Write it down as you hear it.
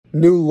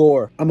New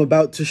lore. I'm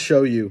about to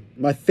show you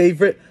my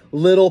favorite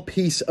little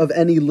piece of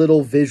any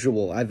little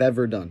visual I've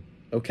ever done.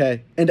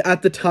 Okay? And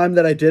at the time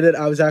that I did it,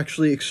 I was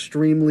actually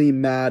extremely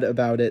mad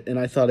about it, and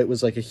I thought it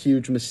was like a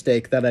huge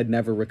mistake that I'd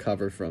never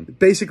recover from.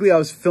 Basically, I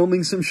was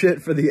filming some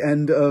shit for the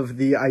end of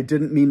the I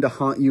Didn't Mean to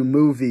Haunt You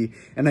movie,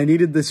 and I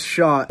needed this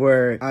shot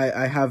where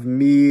I have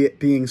me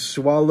being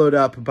swallowed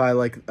up by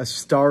like a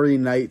starry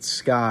night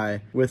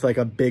sky with like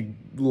a big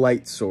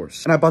light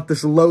source. And I bought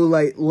this low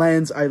light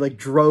lens. I like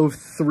drove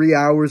 3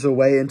 hours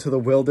away into the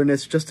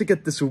wilderness just to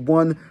get this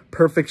one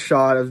perfect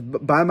shot. I was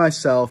by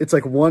myself. It's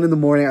like 1 in the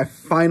morning. I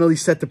finally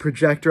set the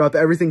projector up.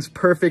 Everything's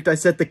perfect. I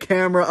set the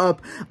camera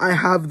up. I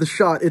have the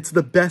shot. It's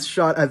the best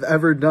shot I've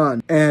ever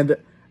done. And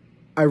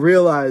I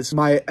realized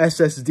my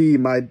SSD,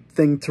 my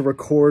thing to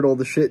record all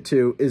the shit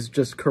to, is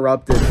just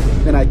corrupted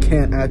and I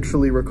can't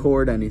actually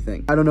record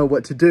anything. I don't know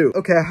what to do.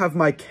 Okay, I have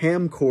my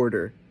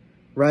camcorder,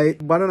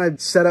 right? Why don't I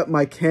set up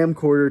my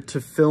camcorder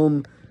to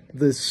film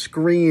the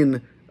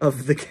screen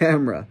of the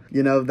camera?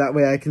 You know, that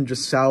way I can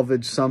just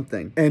salvage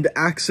something. And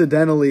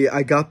accidentally,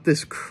 I got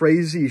this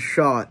crazy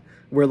shot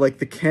where like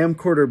the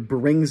camcorder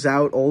brings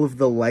out all of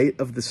the light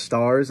of the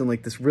stars in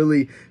like this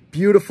really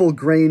beautiful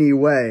grainy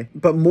way.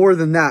 But more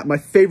than that, my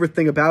favorite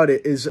thing about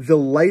it is the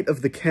light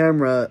of the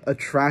camera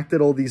attracted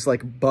all these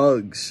like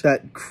bugs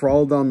that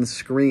crawled on the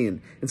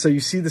screen. And so you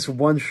see this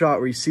one shot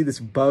where you see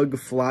this bug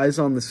flies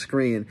on the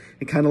screen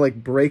and kind of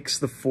like breaks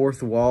the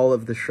fourth wall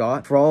of the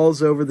shot,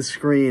 crawls over the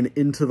screen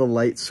into the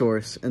light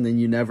source, and then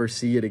you never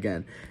see it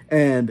again.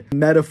 And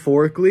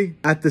metaphorically,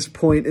 at this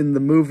point in the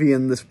movie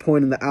and this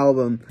point in the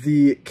album,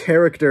 the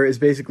character is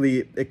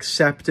basically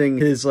accepting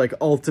his like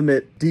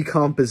ultimate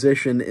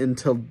decomposition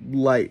into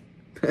light.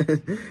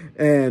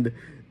 And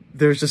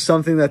there's just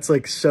something that's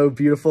like so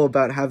beautiful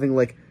about having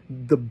like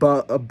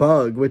a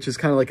bug, which is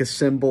kind of like a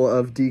symbol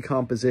of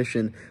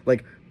decomposition,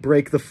 like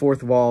break the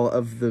fourth wall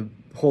of the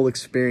whole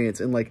experience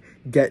and like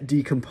get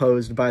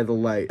decomposed by the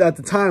light. At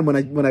the time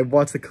when I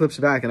watched the clips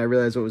back and I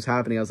realized what was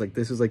happening, I was like,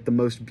 this is like the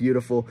most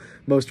beautiful,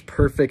 most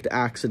perfect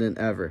accident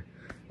ever.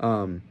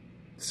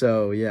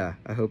 So yeah,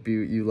 I hope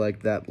you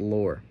liked that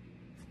lore.